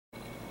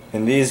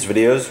In these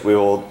videos we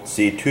will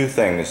see two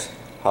things: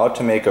 how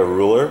to make a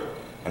ruler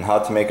and how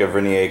to make a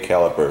vernier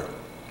caliper.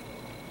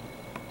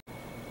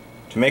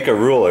 To make a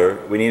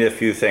ruler we need a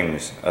few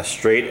things: a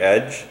straight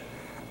edge,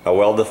 a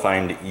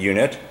well-defined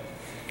unit,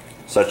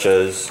 such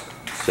as,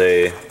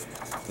 say,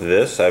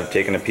 this. I've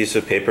taken a piece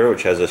of paper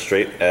which has a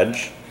straight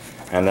edge,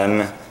 and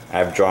then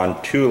I've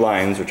drawn two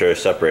lines which are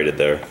separated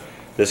there.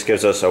 This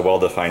gives us a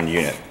well-defined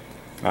unit.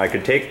 Now I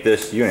could take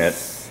this unit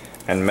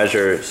and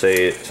measure,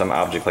 say, some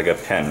object like a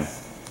pen,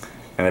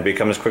 and it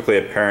becomes quickly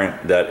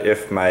apparent that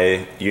if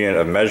my unit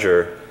of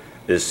measure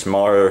is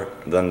smaller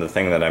than the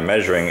thing that I'm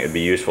measuring, it'd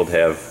be useful to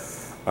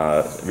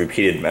have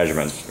repeated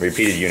measurements,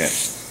 repeated units.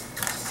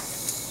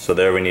 So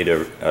there we need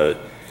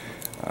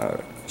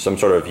some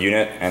sort of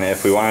unit, and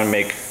if we want to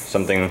make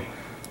something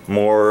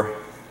more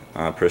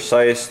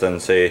precise than,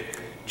 say,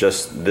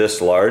 just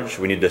this large,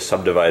 we need to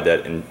subdivide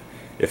that in.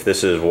 If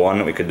this is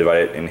 1, we could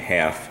divide it in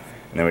half,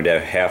 and then we'd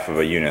have half of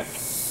a unit.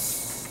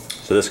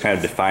 So this kind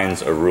of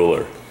defines a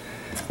ruler.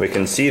 We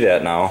can see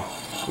that now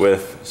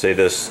with, say,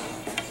 this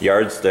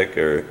yardstick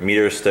or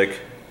meter stick,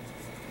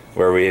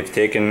 where we have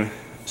taken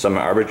some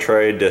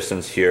arbitrary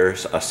distance here,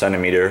 a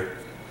centimeter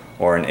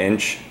or an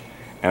inch,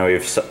 and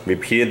we've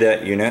repeated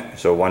that unit,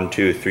 so 1,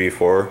 2, 3,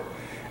 4,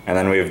 and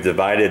then we've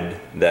divided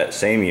that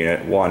same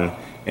unit, 1,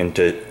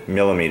 into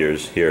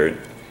millimeters here,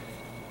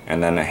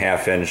 and then a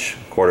half inch,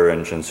 quarter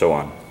inch, and so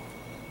on.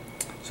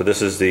 So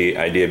this is the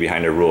idea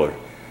behind a ruler.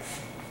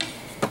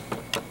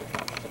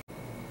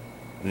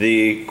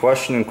 The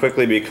question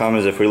quickly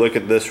becomes, if we look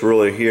at this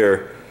ruler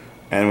here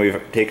and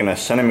we've taken a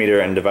centimeter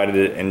and divided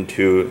it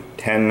into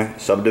 10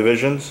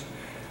 subdivisions,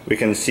 we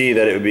can see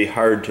that it would be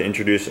hard to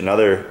introduce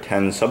another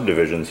 10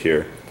 subdivisions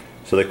here.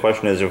 So the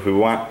question is, if we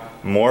want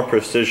more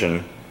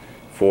precision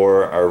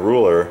for our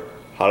ruler,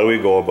 how do we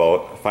go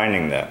about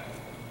finding that?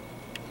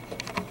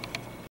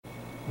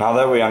 Now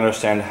that we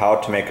understand how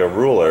to make a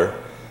ruler,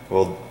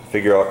 we'll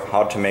figure out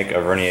how to make a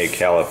vernier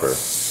caliper.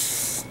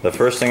 The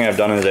first thing I've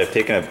done is I've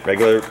taken a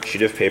regular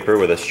sheet of paper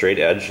with a straight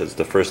edge. That's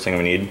the first thing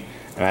we need,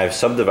 and I've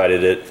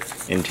subdivided it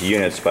into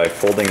units by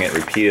folding it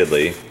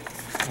repeatedly,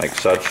 like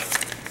such.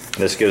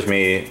 This gives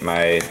me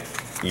my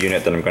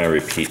unit that I'm going to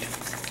repeat.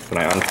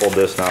 When I unfold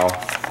this now,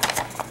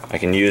 I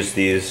can use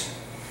these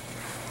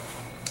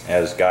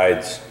as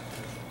guides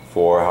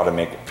for how to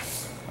make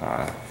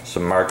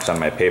some marks on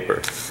my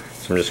paper.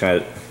 So I'm just going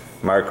to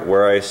mark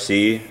where I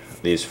see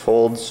these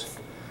folds.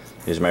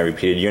 These are my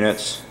repeated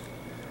units,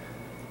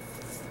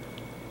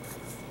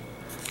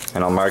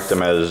 and I'll mark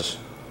them as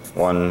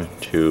 1,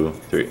 2,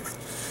 3.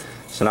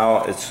 So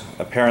now it's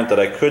apparent that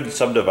I could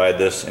subdivide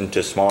this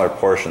into smaller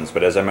portions,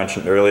 but as I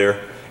mentioned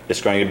earlier,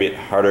 it's going to be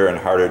harder and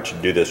harder to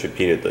do this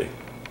repeatedly.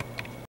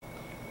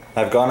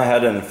 I've gone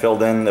ahead and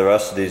filled in the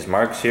rest of these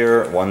marks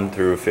here, 1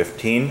 through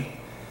 15,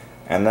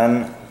 and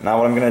then now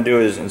what I'm going to do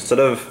is, instead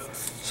of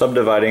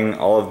subdividing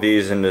all of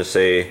these into,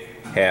 say,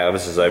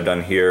 halves as I've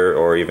done here,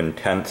 or even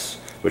tenths,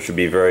 which would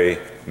be very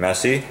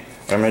messy,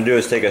 what I'm going to do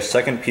is take a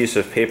second piece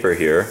of paper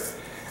here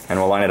and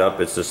we'll line it up.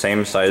 It's the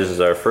same size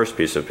as our first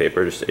piece of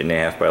paper, just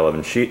 8.5 by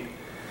 11 sheet.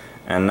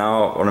 And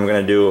now what I'm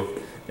going to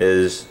do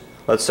is,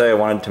 let's say I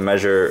wanted to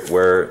measure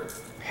where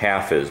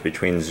half is,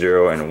 between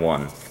 0 and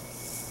 1.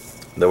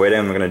 The way that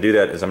I'm going to do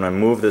that is I'm going to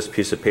move this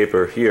piece of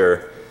paper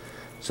here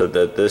so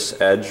that this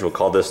edge, we'll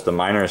call this the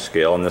minor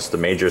scale and this the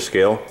major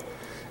scale,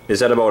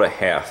 is at about a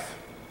half.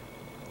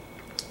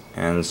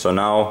 And so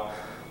now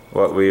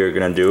what we are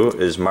going to do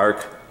is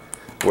mark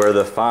where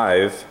the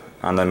 5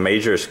 on the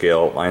major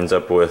scale lines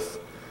up with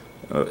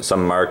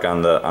some mark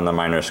on the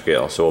minor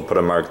scale. So we'll put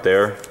a mark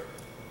there.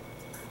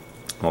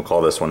 We'll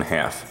call this one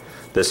half.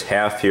 This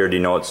half here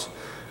denotes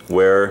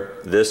where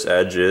this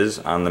edge is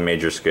on the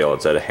major scale.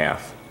 It's at a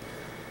half.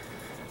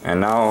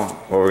 And now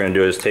what we're going to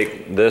do is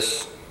take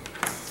this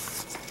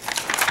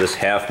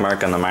half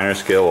mark on the minor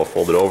scale, we'll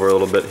fold it over a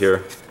little bit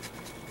here,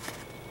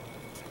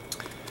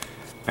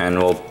 and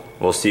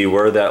we'll see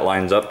where that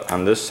lines up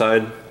on this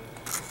side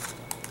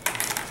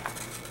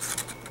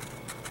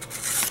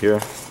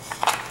here.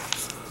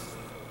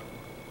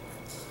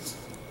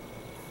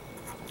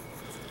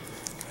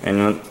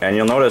 And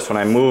you'll notice when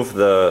I move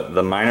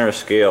the minor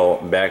scale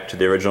back to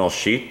the original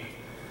sheet,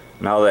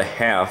 now the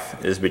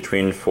half is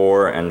between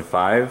 4 and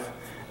 5,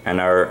 and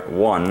our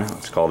 1,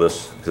 let's call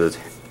this because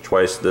it's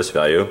twice this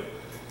value,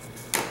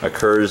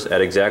 occurs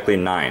at exactly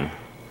 9.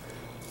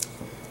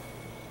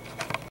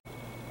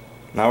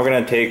 Now we're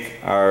going to take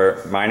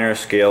our minor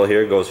scale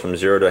here, goes from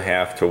 0 to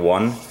half to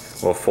 1.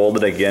 We'll fold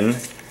it again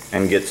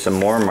and get some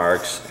more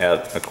marks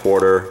at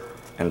 1/4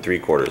 and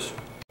 3/4.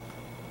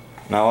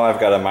 Now I've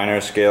got a minor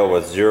scale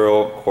with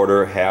 0,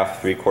 quarter,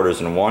 half, 3/4,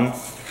 and 1,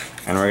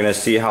 and we're going to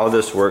see how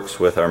this works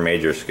with our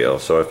major scale.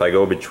 So if I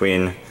go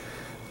between,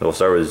 we'll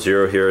start with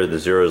 0 here, the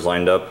 0 is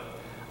lined up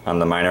on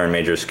the minor and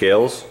major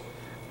scales,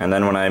 and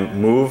then when I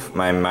move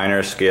my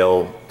minor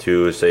scale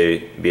to,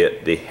 say, be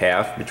at the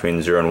half,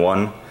 between 0 and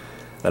 1,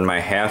 then my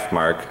half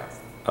mark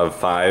of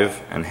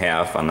 5 and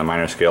half on the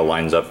minor scale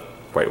lines up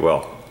quite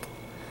well.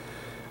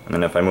 And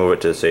then if I move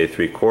it to, say,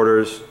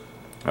 3/4,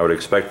 I would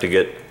expect to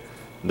get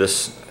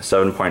this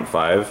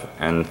 7.5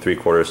 and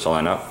 3/4 to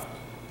line up,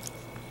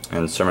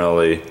 and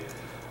similarly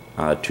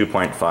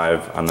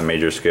 2.5 on the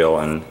major scale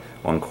and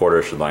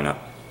 1/4 should line up.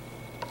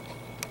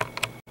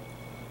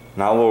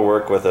 Now we'll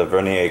work with a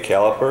vernier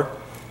caliper.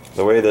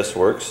 The way this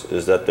works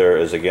is that there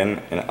is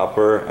again an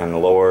upper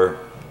and lower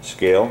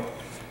scale.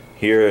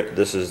 Here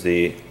this is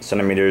the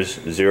centimeters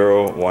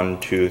 0, 1,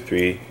 2,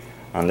 3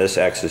 on this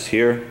axis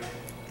here,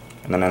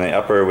 and then on the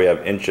upper we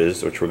have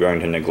inches, which we're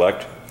going to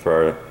neglect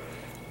for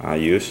our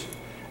use,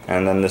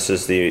 and then this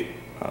is the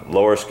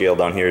lower scale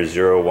down here,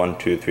 0, 1,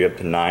 2, 3 up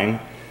to 9,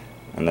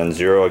 and then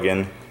 0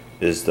 again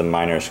is the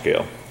minor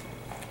scale.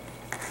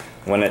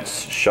 When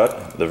it's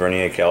shut, the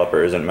vernier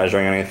caliper isn't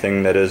measuring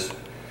anything, that is,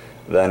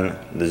 then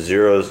the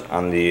zeros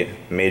on the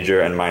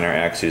major and minor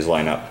axes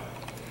line up.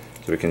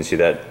 So we can see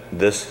that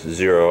this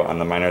 0 on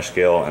the minor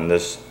scale and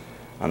this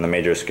on the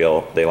major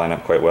scale, they line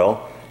up quite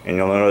well. And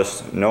you'll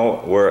notice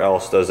nowhere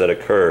else does that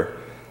occur,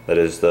 that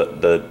is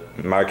the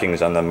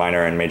markings on the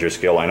minor and major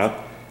scale line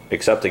up,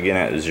 except again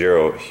at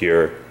 0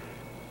 here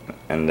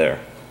and there.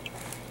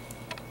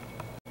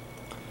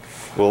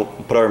 We'll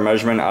put our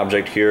measurement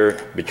object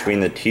here between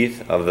the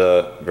teeth of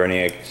the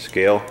vernier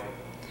scale,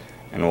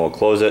 and we'll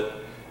close it.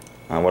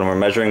 When we're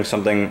measuring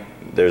something,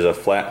 there's a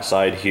flat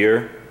side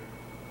here,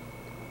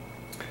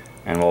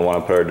 and we'll want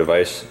to put our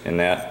device in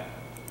that,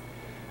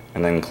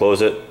 and then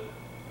close it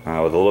with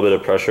a little bit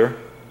of pressure.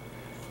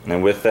 And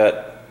then with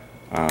that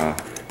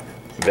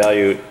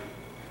value,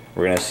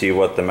 we're going to see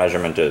what the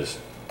measurement is.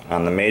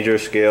 On the major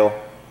scale,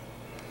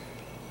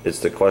 it's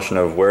the question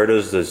of where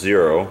does the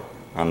 0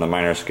 on the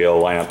minor scale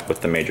line up with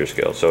the major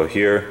scale. So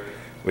here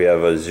we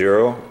have a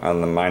 0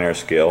 on the minor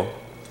scale,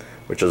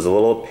 which is a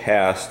little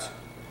past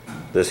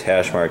this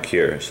hash mark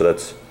here. So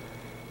that's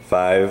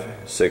 5,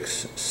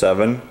 6,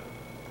 7.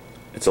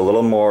 It's a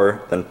little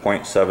more than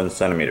 0.7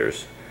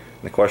 centimeters.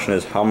 And the question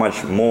is, how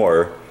much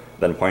more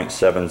than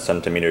 0.7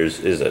 centimeters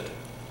is it?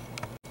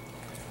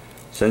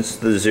 Since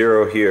the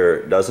 0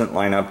 here doesn't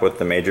line up with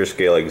the major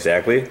scale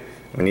exactly,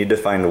 we need to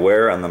find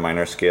where on the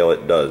minor scale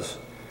it does.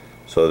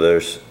 So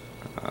there's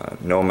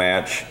no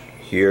match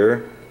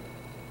here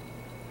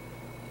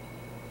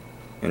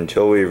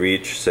until we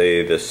reach,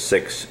 say, the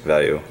 6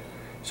 value.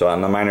 So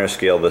on the minor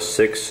scale, the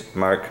 6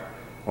 mark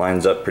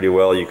lines up pretty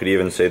well. You could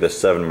even say the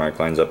 7 mark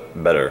lines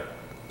up better.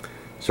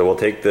 So we'll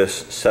take this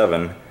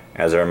 7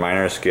 as our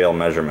minor scale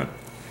measurement.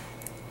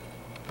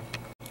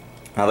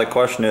 Now the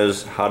question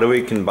is, how do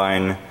we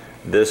combine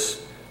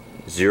this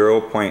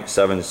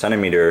 0.7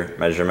 centimeter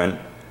measurement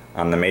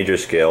on the major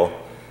scale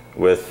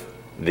with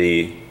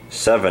the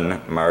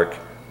 7 mark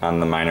on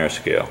the minor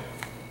scale?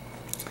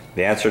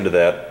 The answer to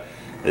that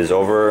is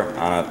over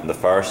on the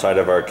far side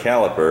of our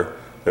caliper.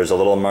 There's a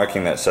little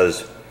marking that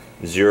says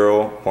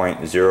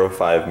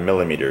 0.05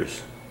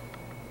 millimeters.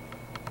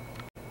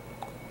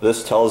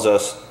 This tells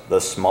us the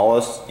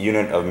smallest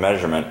unit of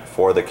measurement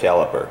for the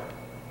caliper.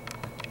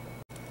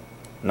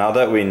 Now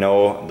that we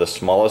know the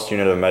smallest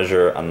unit of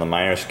measure on the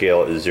minor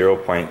scale is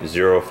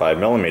 0.05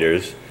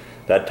 millimeters,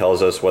 that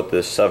tells us what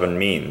this 7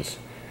 means.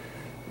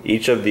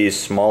 Each of these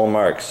small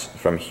marks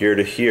from here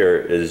to here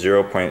is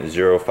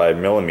 0.05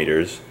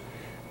 millimeters,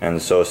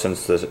 and so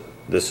since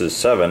this is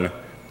 7,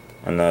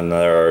 and then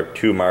there are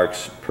 2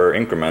 marks per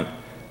increment,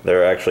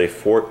 there are actually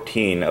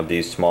 14 of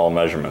these small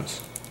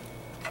measurements.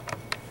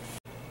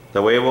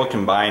 The way we'll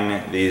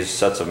combine these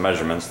sets of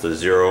measurements, the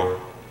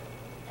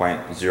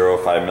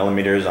 0.05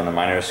 millimeters on the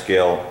minor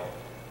scale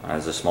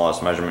as the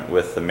smallest measurement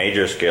with the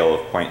major scale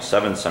of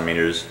 0.7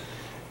 centimeters,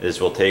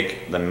 is we'll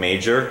take the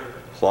major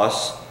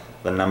plus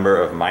the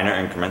number of minor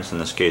increments, in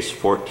this case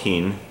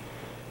 14,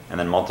 and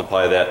then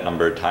multiply that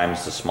number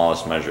times the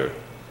smallest measure.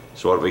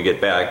 So what we get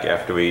back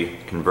after we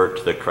convert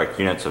to the correct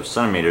units of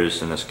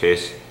centimeters, in this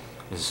case,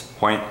 is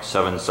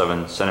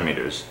 0.77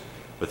 centimeters,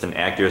 with an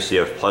accuracy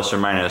of plus or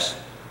minus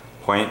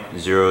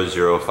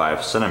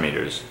 0.005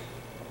 centimeters.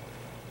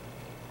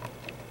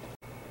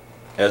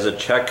 As a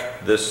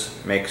check,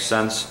 this makes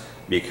sense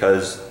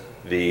because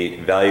the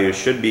value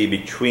should be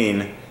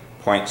between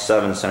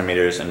 0.7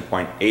 centimeters and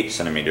 0.8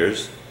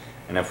 centimeters.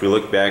 And if we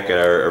look back at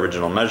our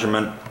original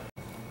measurement,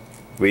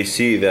 we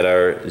see that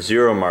our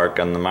 0 mark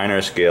on the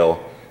minor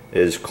scale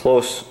is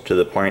close to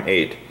the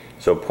 0.8.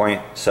 So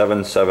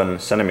 0.77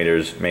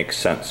 centimeters makes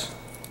sense.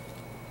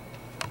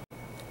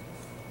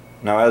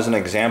 Now, as an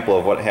example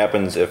of what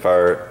happens if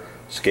our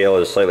scale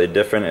is slightly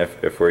different,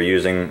 if we're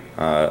using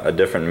a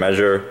different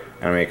measure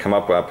and we come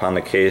up upon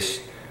the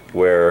case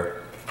where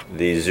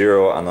the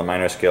 0 on the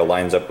minor scale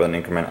lines up with an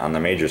increment on the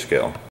major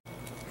scale.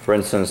 For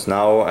instance,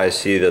 now I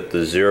see that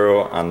the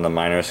 0 on the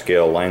minor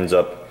scale lines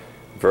up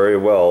very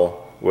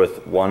well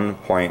with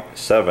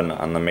 1.7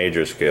 on the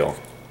major scale.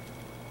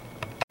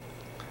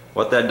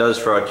 What that does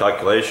for our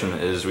calculation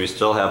is we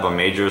still have a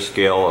major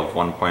scale of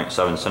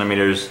 1.7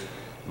 centimeters,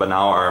 but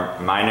now our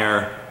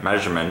minor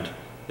measurement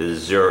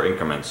is 0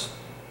 increments,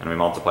 and we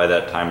multiply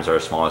that times our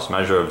smallest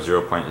measure of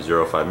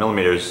 0.05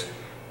 millimeters,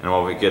 and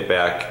what we get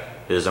back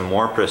is a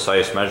more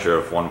precise measure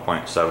of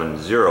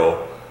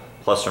 1.70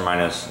 plus or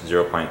minus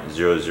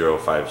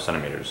 0.005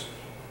 centimeters.